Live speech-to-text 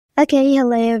Okay,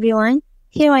 hello everyone.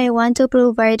 Here I want to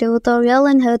provide a tutorial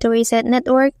on how to reset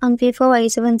network on Vivo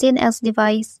Y17s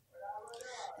device.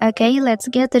 Okay, let's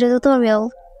get to the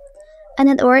tutorial. A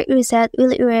network reset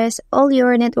will erase all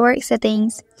your network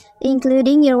settings,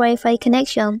 including your Wi-Fi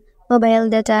connection, mobile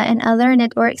data, and other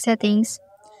network settings.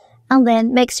 And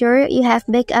then make sure you have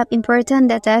backup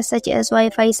important data such as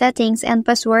Wi-Fi settings and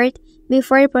password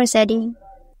before proceeding.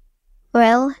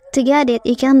 Well, to get it,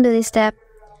 you can do this step.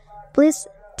 Please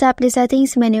tap the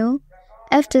settings menu.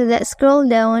 After that, scroll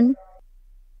down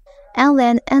and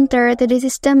then enter to the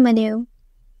system menu.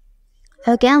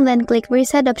 Okay, and then click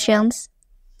reset options.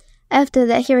 After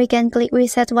that, here you can click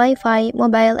reset Wi-Fi,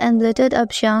 mobile and Bluetooth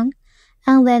option,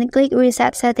 and then click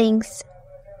reset settings.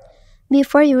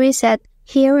 Before you reset,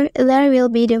 here there will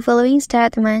be the following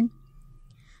statement.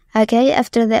 Okay,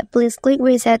 after that, please click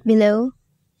reset below.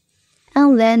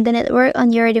 And then the network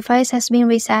on your device has been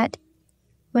reset.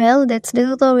 Well, that's the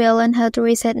tutorial on how to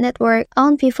reset network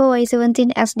on Vivo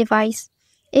Y17s device.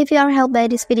 If you are helped by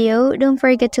this video, don't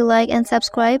forget to like and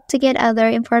subscribe to get other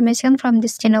information from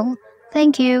this channel.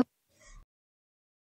 Thank you.